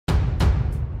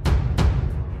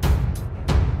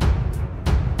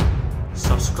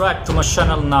Subscribe to my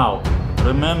channel now.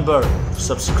 Remember to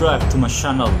subscribe to my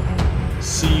channel.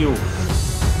 See you.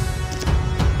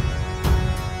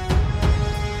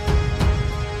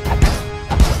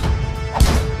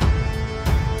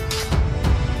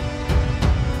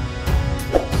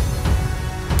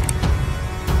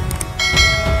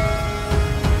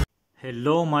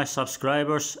 Hello my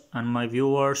subscribers and my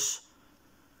viewers.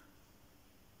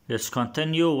 Let's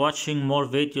continue watching more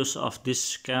videos of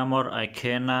this scammer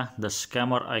Ikenna, the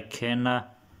scammer Ikenna,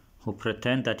 who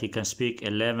pretend that he can speak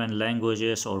 11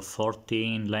 languages or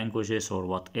 14 languages or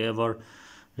whatever.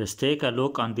 Let's take a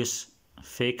look on this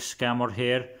fake scammer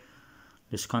here.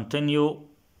 Let's continue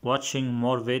watching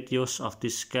more videos of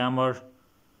this scammer.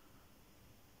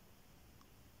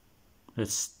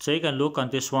 Let's take a look on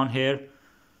this one here.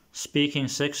 Speaking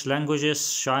 6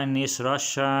 languages: Chinese,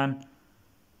 Russian,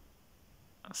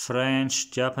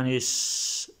 French,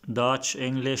 Japanese, Dutch,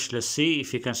 English. Let's see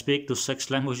if he can speak those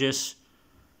 6 languages.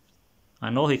 I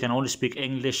know he can only speak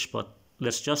English, but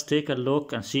let's just take a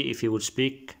look and see if he would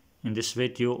speak in this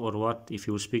video or what, if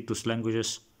he would speak those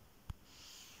languages.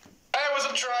 Hey, what's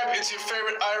up, tribe? It's your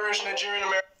favorite Irish, Nigerian,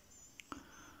 American.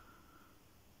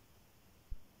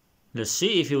 Let's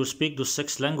see if he will speak those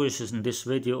 6 languages in this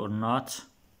video or not,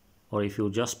 or if he will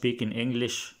just speak in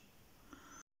English.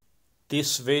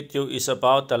 This video is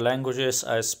about the languages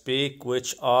I speak,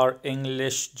 which are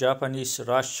English, Japanese,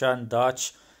 Russian,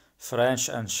 Dutch, French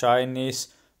and Chinese.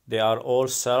 They are all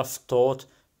self-taught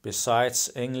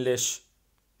besides English.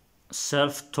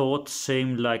 Self-taught,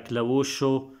 same like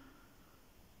Lawushu.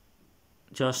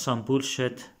 Just some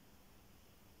bullshit.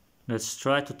 Let's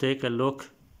try to take a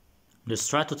look. Let's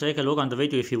try to take a look on the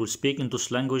video if he will speak in those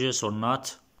languages or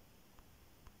not.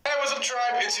 Hey, what's up,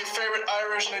 tribe? It's your favorite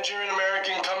Irish, Nigerian,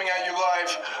 American coming at you live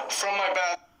from my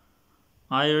bath.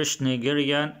 Irish,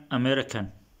 Nigerian,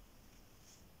 American.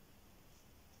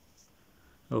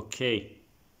 Okay.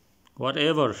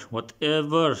 Whatever.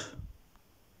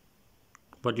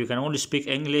 But you can only speak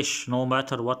English no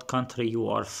matter what country you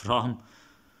are from.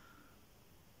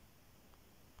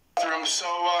 So,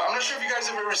 I'm not sure if you guys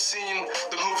have ever seen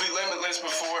the movie Limitless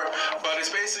before, but it's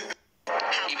basically...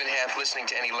 Even half listening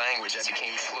to any language, I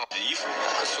became fluent.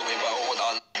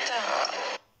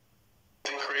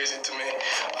 Crazy to me.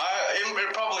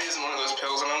 It probably isn't one of those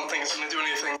pills, and I don't think it's going to do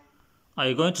anything. Are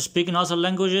you going to speak in other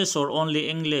languages or only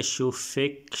English, you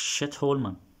fake shithole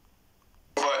man?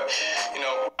 But, you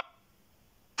know...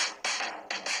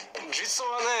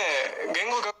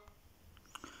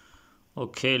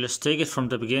 Okay, let's take it from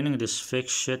the beginning, this fake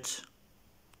shit.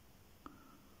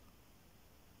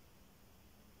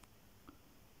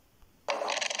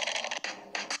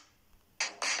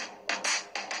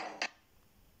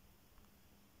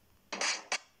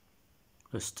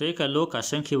 Let's take a look. I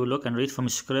think he will look and read from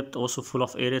his script, also full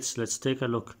of edits. Let's take a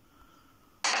look.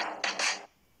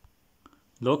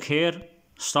 Look here,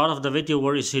 start of the video,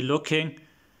 where is he looking?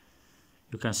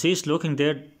 You can see he's looking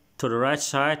there to the right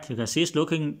side. You can see he's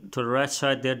looking to the right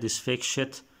side there, this fake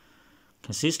shit. You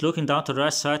can see he's looking down to the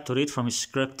right side to read from his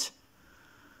script.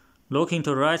 Looking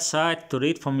to the right side to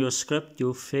read from your script,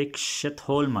 you fake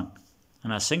shithole man.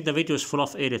 And I think the video is full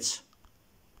of edits.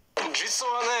 実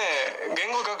はね、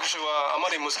言語学習はあま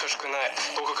り難しくない。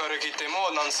どこから来ても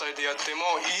何歳でやって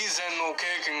も以前の経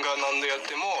験が何でやっ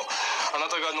てもあな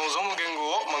たが望む言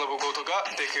語を学ぶことが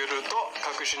できると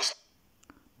確信し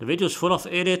The video is full of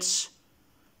edits.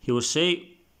 He will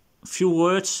say few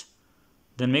words,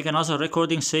 then make another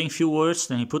recording saying few words,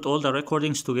 then he put all the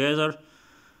recordings together,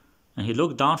 and he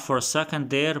looked down for a second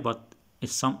there, but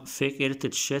it's some fake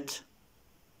edited shit.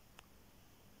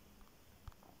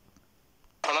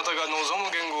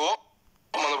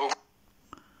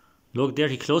 Look there,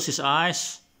 he closed his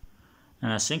eyes,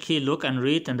 and I think he look and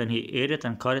read, and then he edit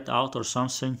and cut it out or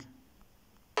something.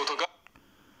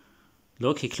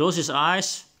 Look, he closed his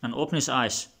eyes and opened his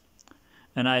eyes.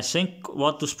 And I think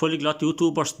what those polyglot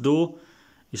YouTubers do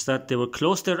is that they will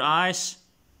close their eyes,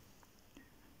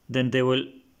 then they will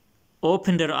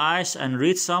open their eyes and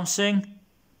read something,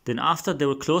 then after they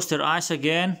will close their eyes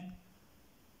again,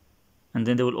 and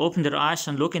then they will open their eyes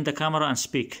and look in the camera and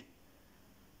speak.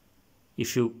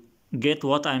 If you get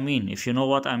what I mean, if you know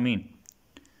what I mean.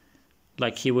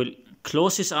 Like he will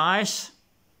close his eyes,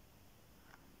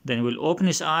 then he will open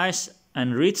his eyes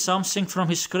and read something from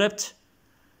his script.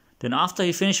 Then after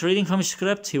he finished reading from his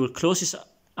script, he will close his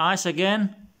eyes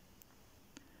again.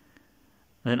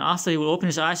 Then after he will open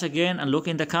his eyes again and look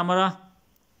in the camera.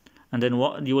 And then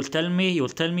what you will tell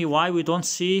me why we don't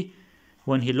see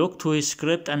when he looked to his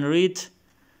script and read.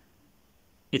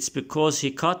 It's because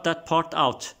he cut that part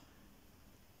out.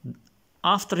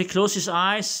 After he closed his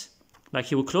eyes, like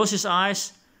he will close his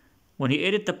eyes, when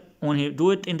he do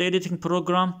it in the editing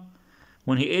program,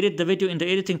 when he edit the video in the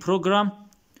editing program,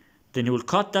 then he will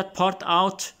cut that part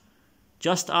out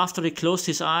just after he closed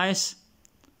his eyes.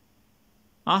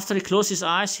 After he closed his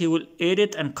eyes, he will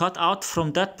edit and cut out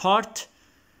from that part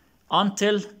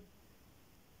until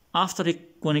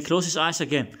when he closes his eyes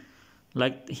again.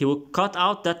 Like he will cut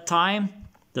out that time,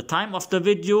 the time of the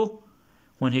video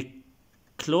when he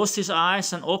closed his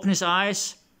eyes and opened his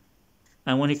eyes,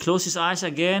 and when he closed his eyes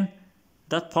again,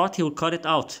 that part he will cut it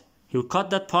out. He will cut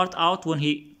that part out when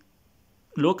he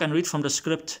look and read from the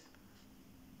script.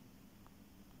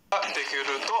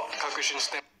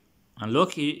 And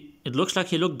look, it looks like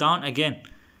he looked down again.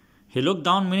 He looked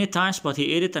down many times, but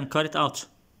he edit and cut it out.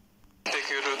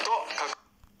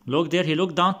 Look there, he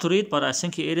looked down to read, but I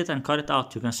think he edit and cut it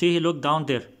out. You can see he looked down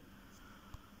there.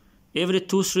 Every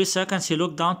 2-3 seconds he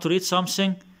looked down to read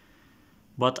something,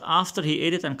 but after he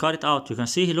edit and cut it out, you can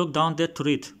see he looked down there to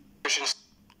read.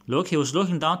 Look, he was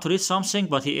looking down to read something,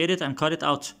 but he edit and cut it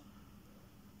out.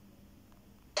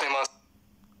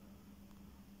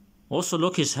 Also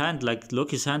look his hand,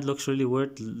 look his hand looks really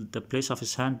weird, the place of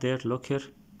his hand there, look here.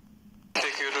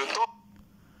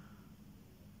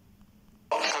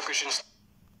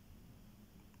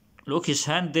 Look his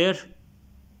hand there.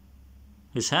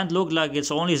 His hand looked like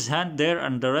it's only his hand there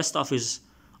and the rest of his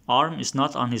arm is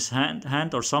not on his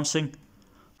hand or something.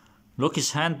 Look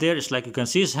his hand there, it's like you can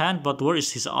see his hand, but where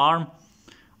is his arm?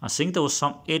 I think there was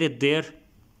some edit there.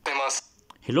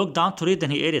 He looked down to read,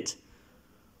 then he edit.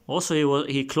 Also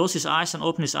he closed his eyes and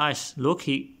opened his eyes. Look,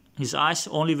 his eyes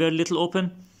only very little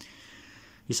open.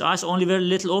 His eyes only very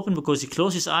little open because he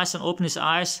closed his eyes and opened his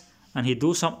eyes, and he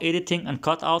do some editing and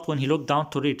cut out when he looked down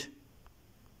to read.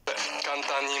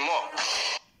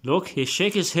 Look, he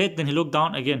shake his head, then he looked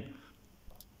down again.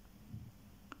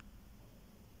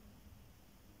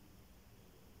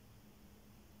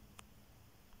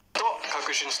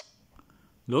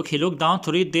 Look, he looked down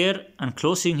to read there and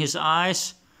closing his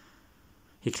eyes.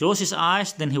 He closed his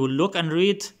eyes, then he will look and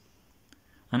read,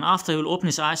 and after he will open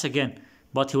his eyes again.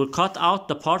 But he will cut out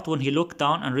the part when he looked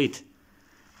down and read.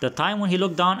 The time when he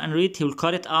looked down and read, he will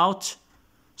cut it out,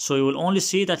 so you will only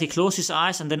see that he closed his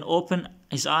eyes and then open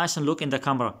his eyes and look in the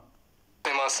camera.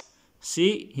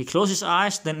 See, he closed his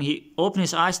eyes, then he opened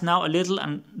his eyes now a little,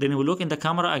 and then he will look in the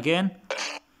camera again.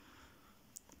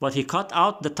 But he cut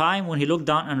out the time when he looked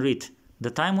down and read.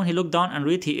 The time when he looked down and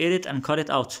read, he edit and cut it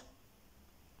out.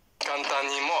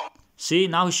 See,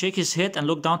 now he shake his head and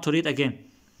look down to read again.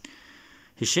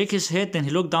 He shake his head, then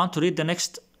he look down to read the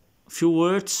next few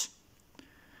words,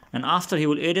 and after he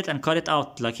will edit and cut it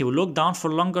out. Like he will look down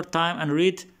for a longer time and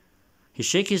read. He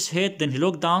shake his head, then he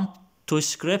look down to his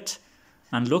script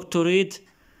and look to read.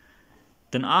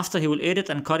 Then after he will edit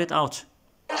and cut it out.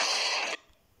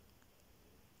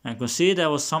 And you can see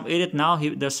there was some edit now.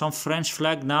 There's some French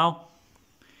flag now.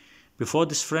 Before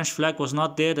this French flag was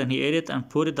not there, then he edit and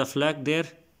put the flag there.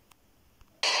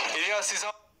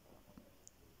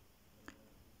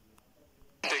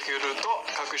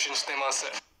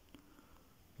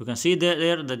 You can see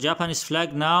there the Japanese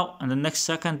flag now, and the next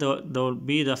second there will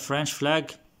be the French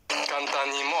flag.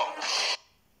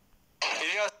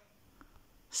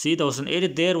 See, there was an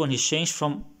edit there when he changed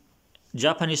from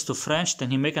Japanese to French,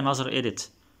 then he make another edit.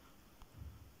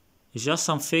 It's just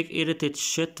some fake edited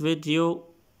shit video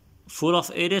full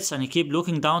of edits, and he keep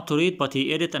looking down to read, but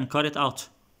he edit and cut it out.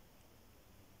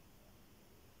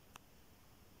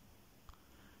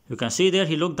 You can see there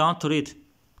he looked down to read.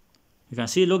 You can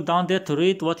see he looked down there to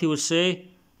read what he will say,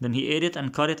 then he edit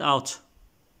and cut it out.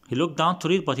 He looked down to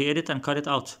read, but he edit and cut it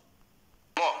out.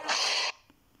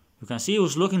 You can see he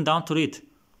was looking down to read.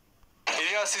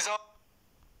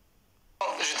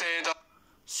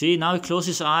 See, now he closes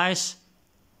his eyes,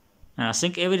 and I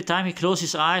think every time he closes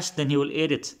his eyes, then he will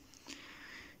edit.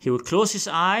 He will close his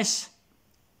eyes,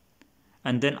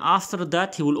 and then after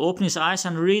that he will open his eyes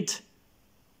and read,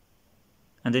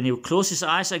 and then he will close his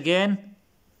eyes again,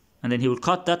 and then he will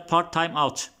cut that part time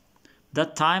out.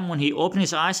 That time when he opens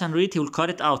his eyes and read, he will cut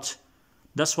it out.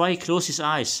 That's why he closes his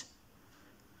eyes.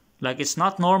 Like, it's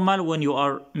not normal when you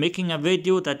are making a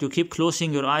video that you keep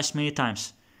closing your eyes many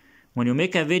times. When you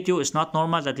make a video, it's not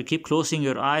normal that you keep closing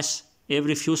your eyes.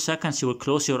 Every few seconds you will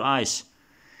close your eyes.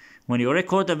 When you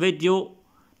record a video,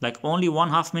 like only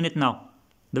 1/2 minute now.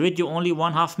 The video only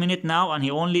 1/2 minute now, and he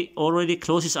already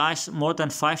closed his eyes more than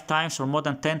 5 times or more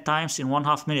than 10 times in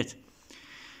 1/2 minute.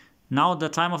 Now the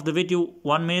time of the video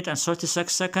 1 minute and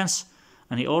 36 seconds,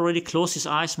 and he already closed his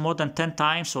eyes more than 10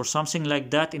 times or something like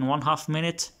that in 1/2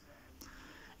 minute.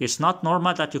 It's not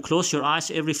normal that you close your eyes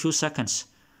every few seconds.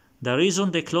 The reason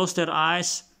they close their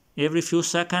eyes every few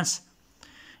seconds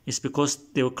is because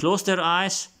they will close their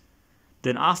eyes.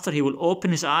 Then after he will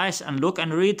open his eyes and look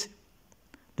and read.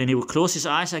 Then he will close his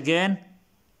eyes again.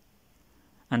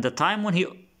 And the time when he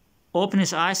open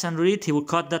his eyes and read, he will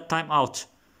cut that time out.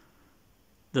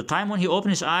 The time when he open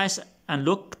his eyes and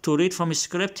look to read from his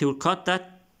script, he will cut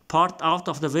that part out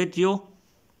of the video.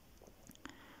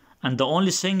 And the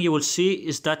only thing you will see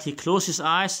is that he closes his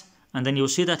eyes and then you will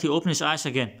see that he opens his eyes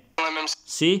again.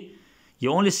 See?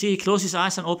 You only see he closes his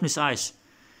eyes and opens his eyes.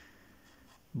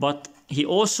 But he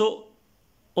also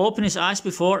opened his eyes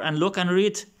before and look and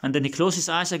read, and then he closes his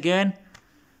eyes again.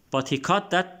 But he cut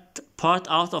that part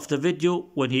out of the video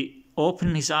when he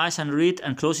opened his eyes and read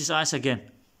and closed his eyes again.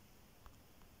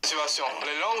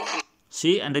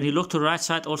 See? And then he looked to the right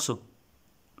side also.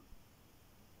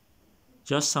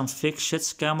 Just some fake shit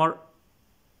scammer.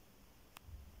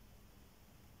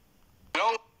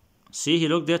 See, he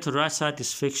looked there to the right side,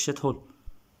 this fake shithole.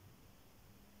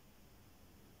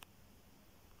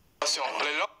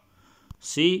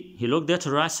 See, he looked there to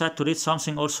the right side to read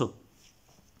something also.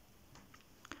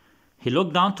 He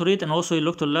looked down to read and also he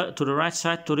looked to the right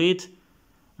side to read.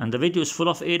 And the video is full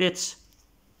of edits.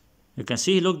 You can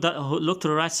see he looked to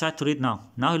the right side to read now.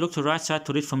 Now he looked to the right side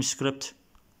to read from his script.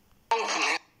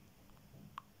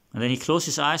 And then he closed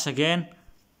his eyes again.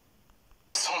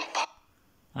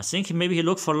 I think maybe he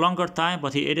looked for a longer time,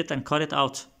 but he edited and cut it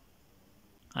out.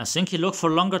 I think he looked for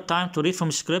a longer time to read from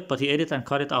his script, but he edited and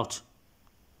cut it out.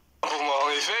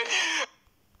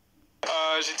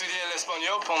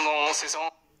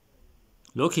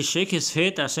 Look, he shake his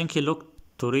head. I think he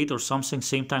looked to read or something.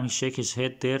 Same time he shake his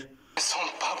head there.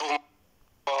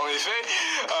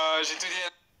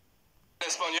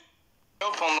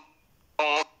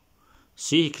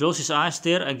 See, he closed his eyes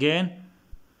there again.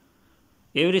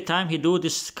 Every time he do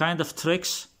this kind of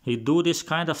tricks,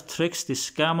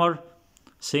 this scammer,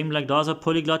 same like the other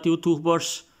polyglot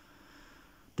YouTubers.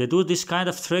 They do this kind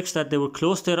of tricks that they will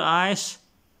close their eyes.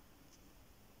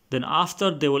 Then after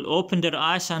they will open their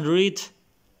eyes and read.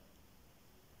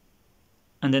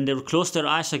 And then they will close their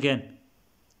eyes again.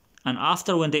 And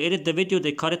after when they edit the video,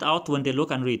 they cut it out when they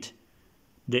look and read.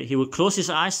 He will close his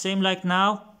eyes, same like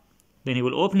now. Then he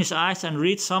will open his eyes and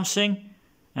read something.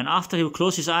 And after he will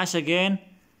close his eyes again.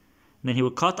 Then he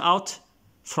will cut out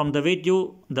from the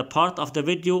video, the part of the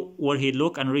video where he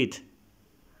look and read.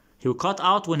 He will cut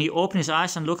out when he open his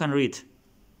eyes and look and read.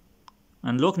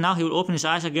 And look, now he will open his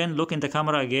eyes again, look in the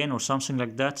camera again or something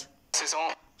like that.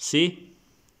 See?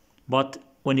 But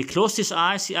when he closed his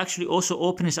eyes, he actually also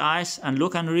opened his eyes and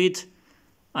look and read.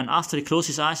 And after he closed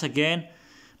his eyes again,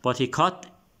 but he cut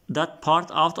that part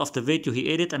out of the video.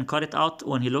 He edit and cut it out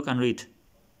when he look and read.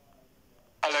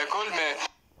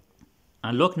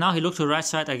 And look, now he looked to the right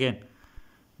side again.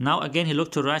 Now again he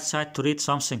looked to the right side to read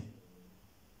something.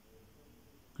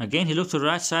 Again he looked to the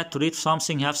right side to read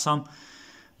something. He have some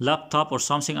laptop or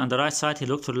something on the right side. He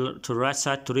looked to the right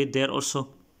side to read there also.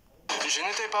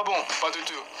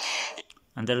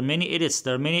 And there are many edits.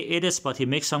 But he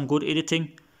makes some good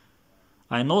editing.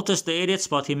 I noticed the edits,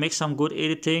 but he makes some good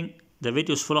editing. The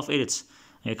video is full of edits.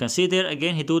 And you can see there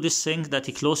again he do this thing that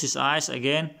he closes his eyes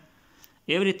again.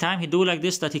 Every time he do like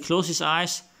this, that he closes his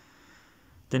eyes,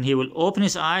 then he will open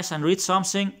his eyes and read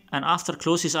something, and after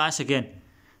close his eyes again.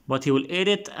 But he will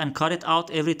edit and cut it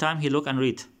out every time he look and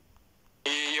read.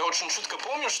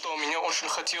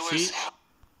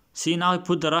 See, now he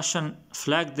put the Russian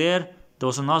flag there. There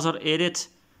was another edit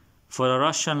for the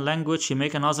Russian language. He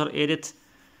make another edit.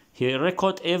 He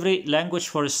record every language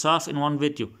for himself in one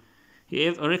video. He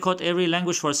record every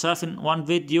language for himself in one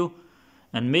video,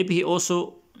 and maybe he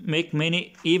also make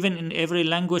many, even in every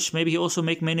language, maybe he also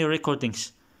make many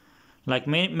recordings. Like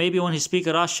maybe when he speak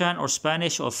Russian or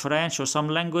Spanish or French or some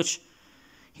language,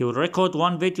 he will record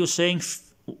one video saying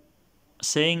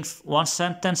one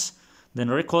sentence, then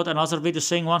record another video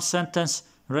saying one sentence,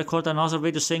 record another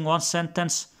video saying one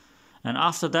sentence, and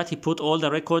after that he put all the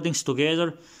recordings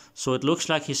together, so it looks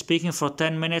like he's speaking for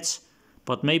 10 minutes,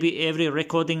 but maybe every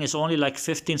recording is only like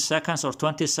 15 seconds or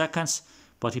 20 seconds.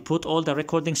 But he put all the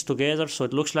recordings together, so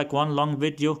it looks like one long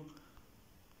video.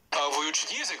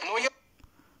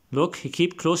 Look, he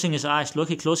keep closing his eyes. Look,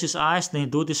 he closes his eyes, then he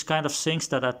do this kind of things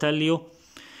that I tell you.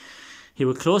 He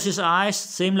will close his eyes,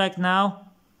 same like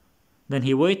now. Then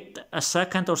he wait a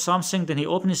second or something, then he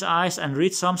open his eyes and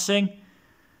read something.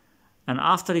 And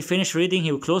after he finish reading,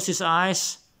 he will close his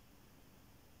eyes.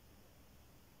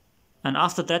 And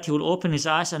after that, he will open his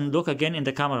eyes and look again in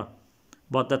the camera.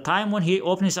 But the time when he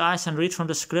open his eyes and read from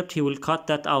the script, he will cut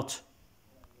that out.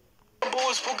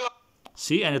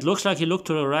 See, and it looks like he looked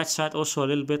to the right side also a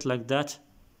little bit like that.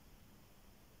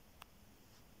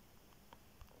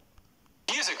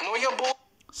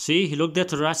 See, he looked there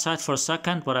to the right side for a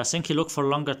second, but I think he looked for a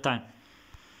longer time.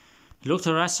 He looked to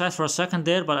the right side for a second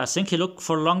there, but I think he looked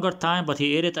for a longer time, but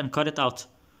he ate it and cut it out.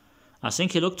 I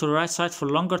think he looked to the right side for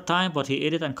a longer time, but he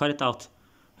ate it and cut it out.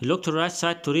 He looked to the right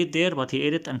side to read there, but he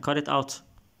ate it and cut it out.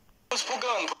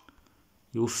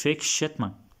 You fake shit,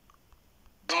 man.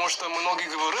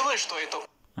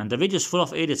 And the video is full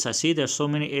of edits. I see there's so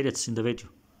many edits in the video.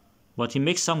 But he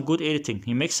makes some good editing.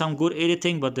 He makes some good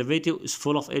editing, but the video is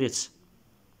full of edits.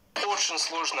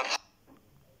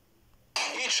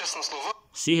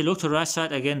 See, he looked to the right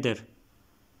side again there.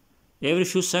 Every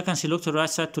few seconds he looked to the right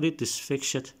side to read this fake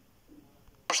shit.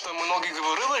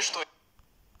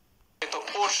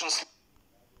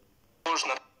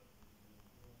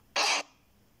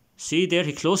 See there,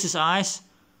 he closed his eyes.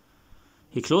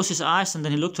 He closed his eyes and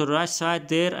then he looked to the right side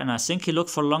there, and I think he looked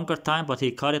for a longer time, but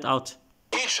he cut it out.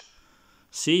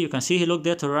 See, you can see he looked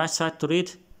there to the right side to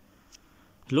read.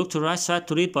 He looked to the right side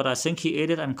to read, but I think he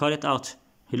ate it and cut it out.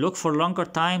 He looked for a longer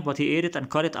time, but he ate it and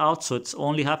cut it out, so it's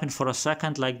only happened for a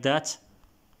second like that.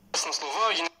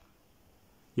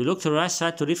 You look to the right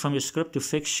side to read from your script, you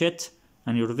fake shit,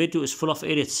 and your video is full of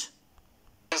edits.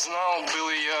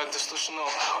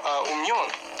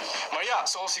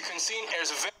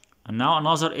 And now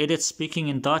another edit speaking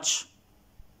in Dutch.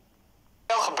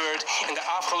 Gebeurd in de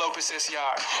afgelopen 6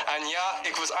 jaar. En ja,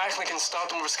 ik was eigenlijk in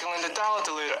staat om verschillende talen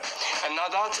te leren. En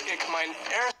nadat ik mijn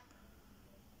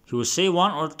He will say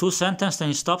 1 or 2 sentences, then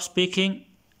he stops speaking,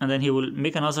 and then he will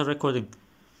make another recording.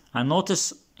 And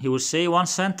notice he will say 1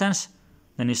 sentence,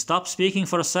 then he stops speaking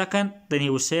for a second, then he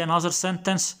will say another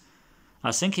sentence.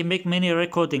 I think he make many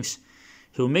recordings.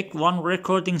 He will make 1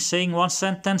 recording saying 1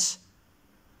 sentence,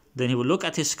 then he will look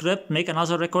at his script, make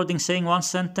another recording saying 1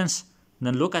 sentence,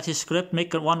 then look at his script,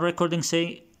 make 1 recording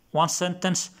saying 1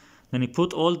 sentence, then he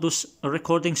put all those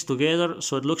recordings together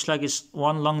so it looks like it's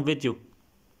 1 long video.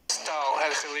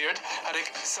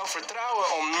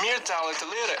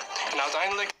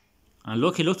 And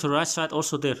look, he looked to the right side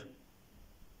also there.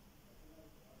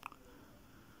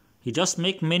 He just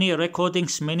make many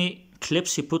recordings, many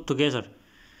clips he put together.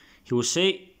 He will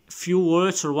say few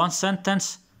words or 1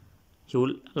 sentence. He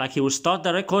will start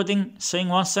the recording saying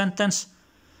 1 sentence,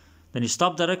 then he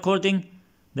stop the recording,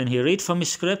 then he read from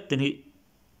his script, then he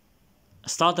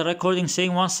start the recording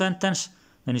saying 1 sentence,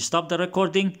 then he stop the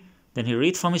recording, then he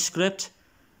read from his script,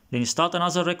 then he start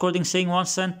another recording saying 1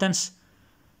 sentence,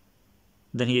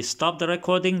 then he stop the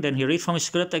recording, then he read from his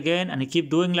script again, and he keep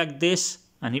doing like this.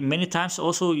 And many times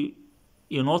also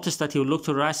you notice that he will look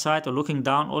to the right side or looking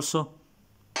down also.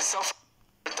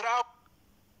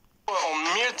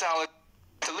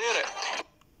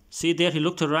 See there, he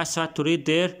looked to the right side to read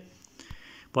there,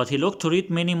 but he looked to read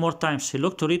many more times. He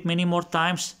looked to read many more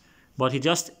times, but he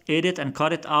just edit and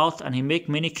cut it out, and he make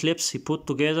many clips he put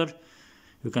together.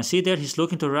 You can see there he's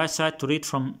looking to the right side to read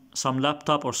from some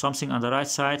laptop or something on the right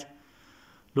side.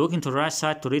 Looking to the right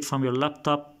side to read from your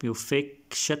laptop, you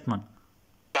fake shit, man.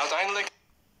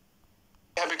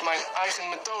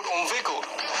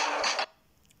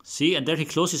 See, and there he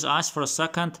closed his eyes for a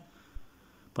second,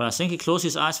 but I think he closed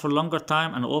his eyes for a longer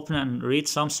time and open and read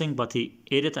something, but he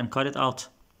edit and cut it out.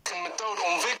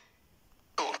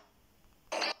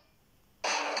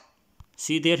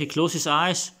 See there, he closed his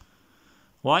eyes.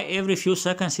 Why every few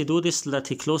seconds he do this, that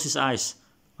he close his eyes?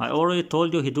 I already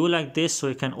told you he do like this so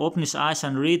he can open his eyes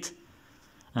and read,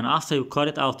 and after you cut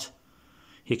it out.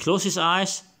 He close his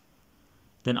eyes,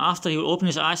 then after he will open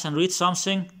his eyes and read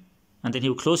something, and then he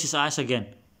will close his eyes again.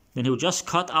 Then he will just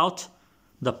cut out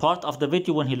the part of the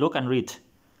video when he look and read.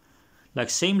 Like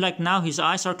same like now, his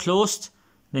eyes are closed,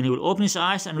 then he will open his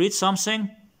eyes and read something,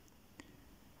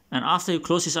 and after he will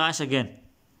close his eyes again.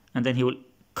 And then he will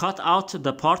cut out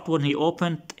the part when he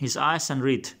opened his eyes and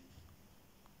read.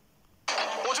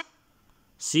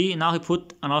 See, now he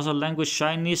put another language,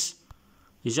 Chinese.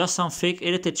 It's just some fake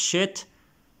edited shit,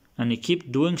 and he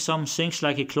keep doing some things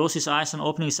like he close his eyes and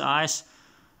open his eyes,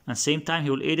 and same time he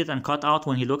will edit and cut out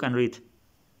when he look and read.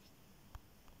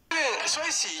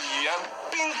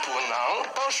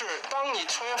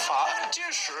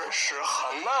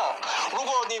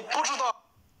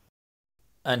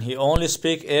 And he only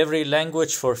speak every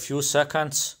language for a few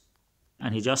seconds,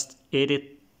 and he just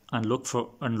edit and look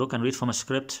and read from a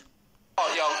script.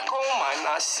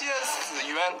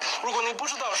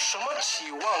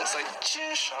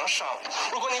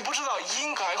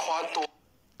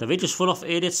 The video is full of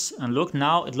edits, and look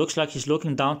now, it looks like he's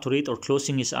looking down to read or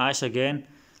closing his eyes again.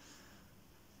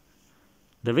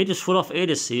 The video is full of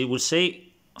edits. He will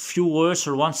say a few words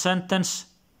or 1 sentence,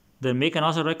 then make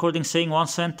another recording saying 1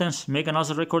 sentence, make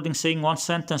another recording saying 1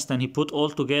 sentence, then he put all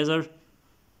together.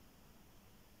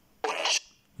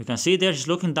 You can see there he's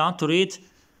looking down to read,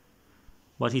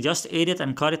 but he just edit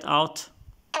and cut it out.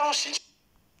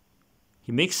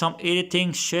 He makes some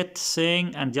editing shit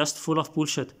saying and just full of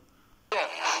bullshit.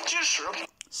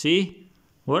 See?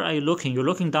 Where are you looking? You're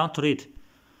looking down to read.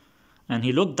 And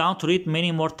he looked down to read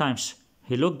many more times.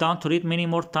 He looked down to read many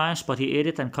more times, but he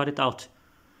edit and cut it out.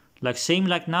 Like same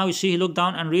like now, you see he look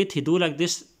down and read. He do like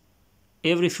this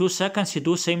every few seconds. He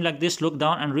do same like this, look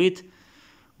down and read.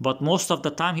 But most of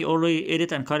the time he already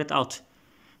edit and cut it out.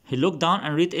 He look down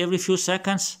and read every few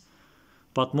seconds.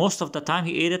 But most of the time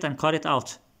he edit and cut it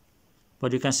out.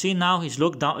 But you can see now he's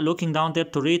looking down there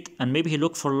to read, and maybe he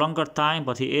looked for a longer time,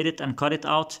 but he edit and cut it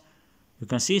out. You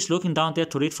can see he's looking down there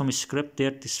to read from his script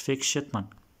there, this fake shit, man.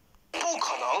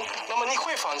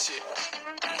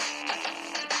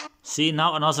 See,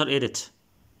 now another edit.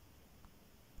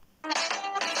 But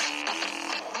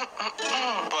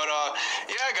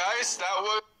yeah guys, that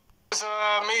was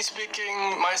me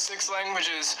speaking my 6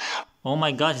 languages. Oh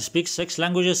my god, he speaks 6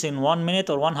 languages in 1 minute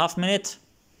or 1/2 minute?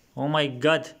 Oh my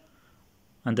god.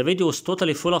 And the video was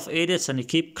totally full of edits, and he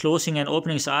keep closing and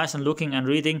opening his eyes and looking and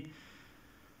reading.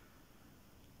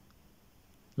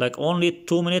 Like only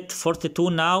 2 minutes 42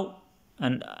 now,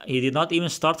 and he did not even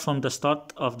start from the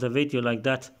start of the video like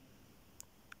that.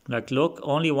 Like look,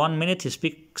 only 1 minute he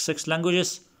speaks 6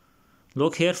 languages.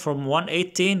 Look here from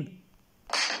 1:18.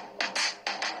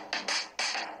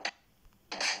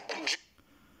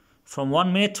 From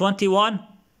 1 minute 21.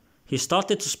 He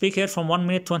started to speak here from 1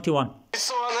 minute 21.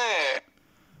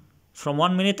 From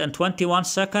 1 minute and 21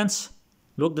 seconds.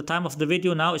 Look, the time of the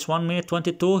video now is 1 minute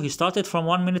 22. He started from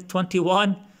 1 minute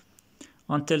 21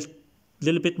 until a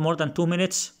little bit more than 2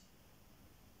 minutes.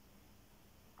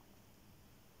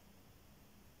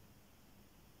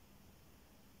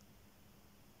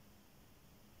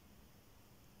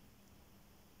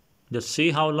 Just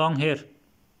see how long here.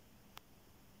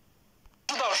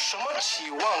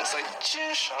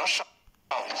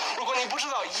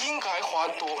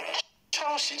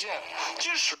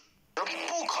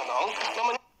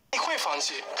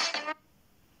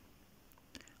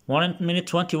 One minute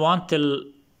 21 till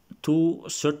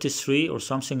 2:33 or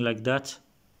something like that.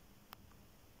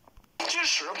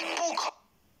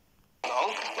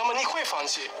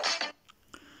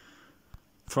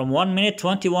 From 1 minute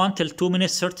 21 till 2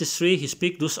 minutes 33, he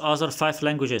speak those other 5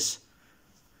 languages.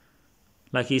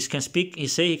 Like he can speak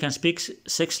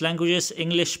 6 languages,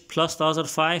 English plus the other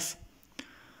 5.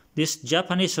 This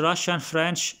Japanese, Russian,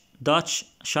 French, Dutch,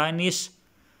 Chinese.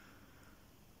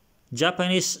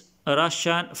 Japanese,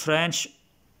 Russian, French,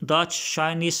 Dutch,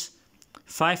 Chinese.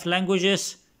 5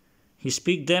 languages. He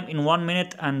speak them in 1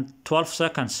 minute and 12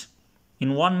 seconds.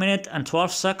 In 1 minute and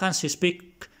 12 seconds he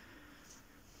speak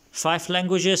 5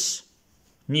 languages.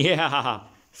 Yeah,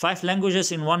 5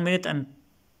 languages in 1 minute and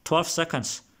 12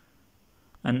 seconds.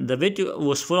 And the video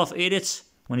was full of edits.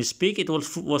 When he speak, it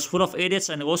was full of edits,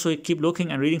 and also he keep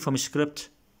looking and reading from his script.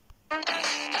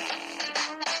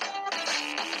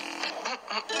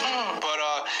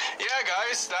 Yeah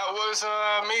guys, that was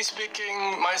me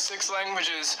speaking my 6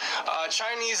 languages.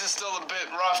 Chinese is still a bit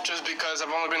rough just because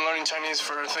I've only been learning Chinese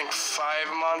for I think 5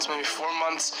 months, maybe 4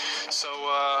 months. So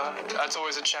that's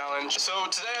always a challenge. So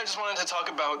today I just wanted to talk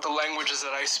about the languages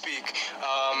that I speak,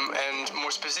 and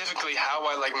more specifically how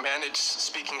I like manage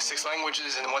speaking 6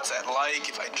 languages and what's that like,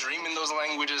 if I dream in those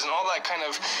languages and all that kind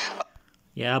of...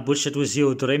 Yeah, bullshit with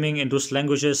you, dreaming in those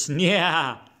languages.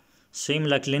 Yeah, same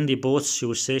like Lindy Boats, she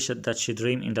would say that she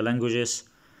dream in the languages.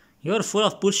 You're full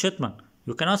of bullshit, man.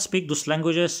 You cannot speak those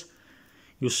languages.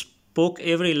 You spoke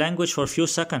every language for a few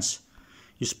seconds.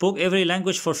 You spoke every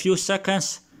language for a few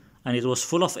seconds, and it was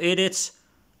full of edits,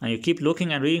 and you keep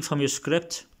looking and reading from your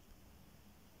script.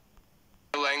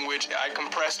 Language. I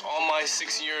compressed all my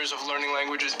 6 years of learning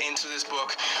languages into this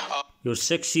book. Your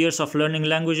 6 years of learning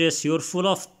languages, you're full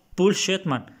of bullshit,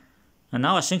 man. And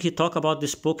now I think he talk about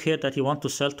this book here that he want to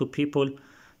sell to people.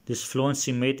 This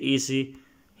Fluency Made Easy.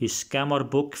 His scammer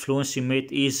book, Fluency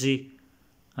Made Easy.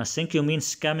 I think you mean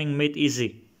Scamming Made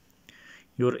Easy.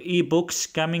 Your ebook,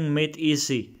 Scamming Made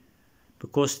Easy.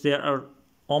 Because there are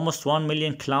almost 1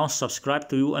 million clowns subscribed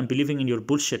to you and believing in your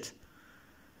bullshit.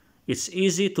 It's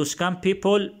easy to scam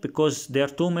people because there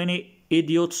are too many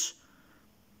idiots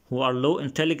who are low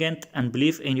intelligent and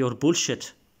believe in your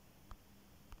bullshit.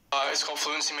 It's called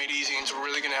Fluency Made Easy, and it's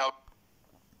really going to help.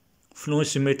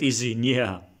 Fluency Made Easy,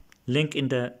 yeah. Link in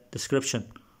the description.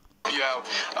 Yeah,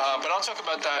 but I'll talk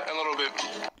about that a little bit.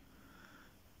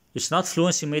 It's not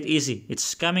Fluency Made Easy. It's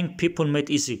Scamming People Made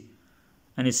Easy.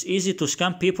 And it's easy to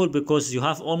scam people because you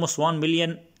have almost 1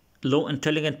 million low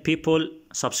intelligent people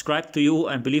subscribe to you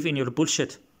and believe in your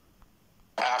bullshit.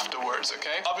 Afterwards,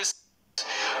 okay? Obviously,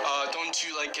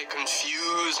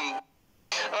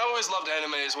 always loved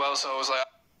anime as well, so I was like,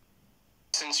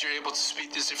 since you're able to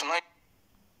speak these different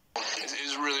languages,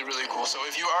 is really, really cool. So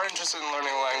if you are interested in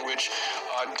learning a language,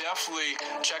 definitely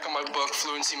check out my book,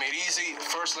 Fluency Made Easy.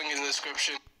 First link in the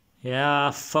description.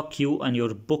 Yeah, fuck you and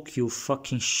your book, you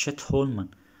fucking shithole, man.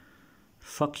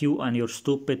 Fuck you and your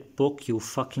stupid book, you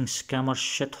fucking scammer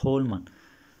shithole, man.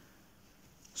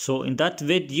 So in that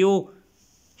video,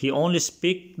 he only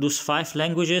speak those 5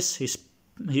 languages.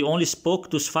 He only spoke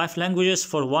those 5 languages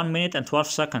for 1 minute and 12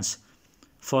 seconds.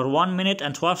 For 1 minute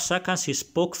and 12 seconds, he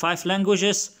spoke 5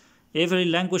 languages, every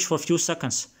language for few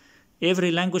seconds.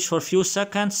 Every language for few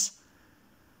seconds.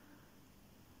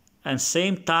 And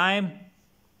same time,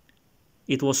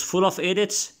 it was full of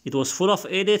edits. It was full of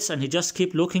edits, and he just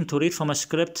keep looking to read from a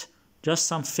script. Just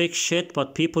some fake shit,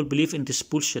 but people believe in this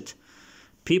bullshit.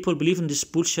 People believe in this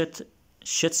bullshit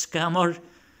shit scammer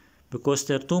because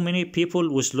there are too many people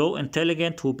with low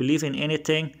intelligence who believe in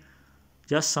anything.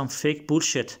 Just some fake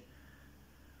bullshit.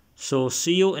 So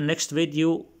see you in next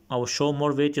video. I will show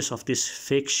more videos of this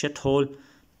fake shithole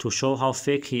to show how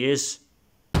fake he is.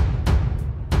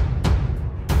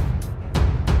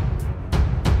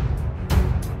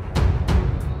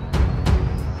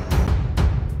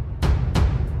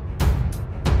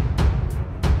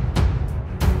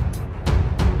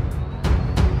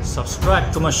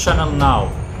 Subscribe to my channel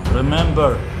now.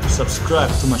 Remember,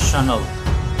 subscribe to my channel.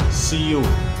 See you.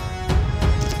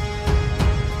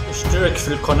 اشترك في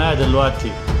القناة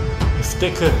دلوقتي.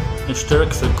 افتكر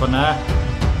اشترك في القناة.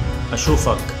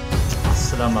 أشوفك.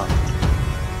 السلامة.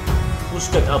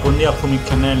 Husk at abonnere på min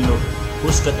kanal nu.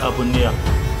 Husk at abonnere.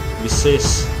 Vi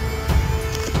ses.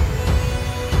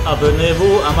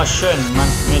 Abonnez-vous à ma chaîne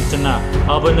maintenant.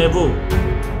 Abonnez-vous.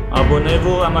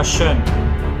 Abonnez-vous à ma chaîne.